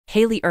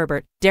Hayley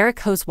Erbert,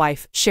 Hough's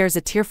wife, shares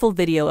a tearful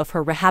video of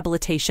her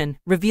rehabilitation,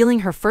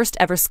 revealing her first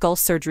ever skull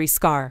surgery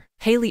scar.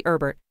 Hayley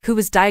Erbert, who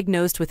was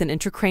diagnosed with an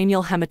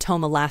intracranial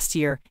hematoma last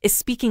year, is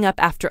speaking up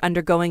after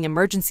undergoing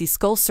emergency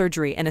skull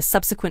surgery and a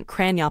subsequent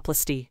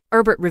cranioplasty.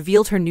 Erbert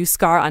revealed her new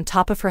scar on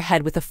top of her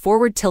head with a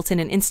forward tilt in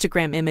an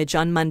Instagram image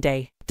on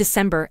Monday,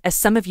 December, as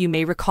some of you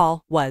may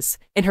recall, was.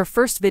 In her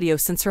first video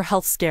since her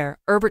health scare,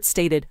 Erbert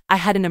stated, "I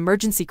had an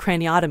emergency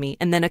craniotomy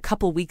and then a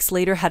couple weeks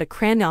later had a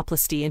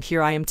cranioplasty and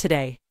here I am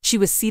today." She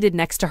was seated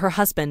next to her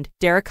husband,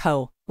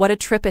 Hough. "What a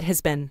trip it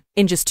has been.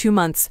 In just 2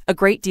 months, a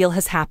great deal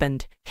has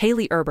happened."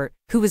 Hayley Erbert,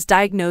 who was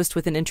diagnosed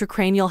with an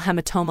intracranial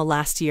hematoma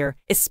last year,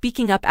 is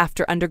speaking up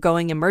after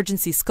undergoing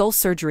emergency skull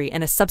surgery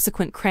and a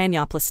subsequent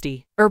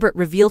cranioplasty. Erbert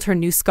revealed her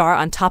new scar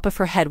on top of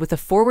her head with a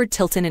forward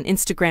tilt in an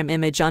Instagram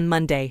image on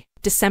Monday,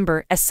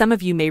 December, as some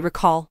of you may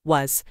recall,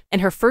 was. In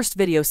her first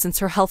video since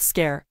her health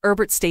scare,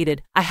 Erbert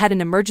stated, "I had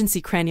an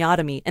emergency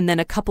craniotomy and then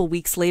a couple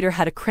weeks later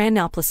had a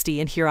cranioplasty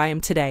and here I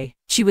am today."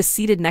 She was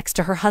seated next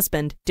to her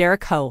husband,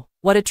 Hough.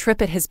 "What a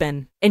trip it has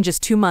been. In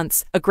just 2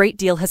 months, a great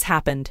deal has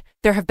happened.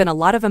 There have been a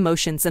lot of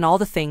emotions and all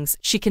the things,"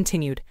 she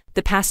continued.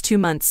 "The past 2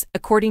 months,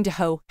 according to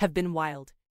Hough, have been wild."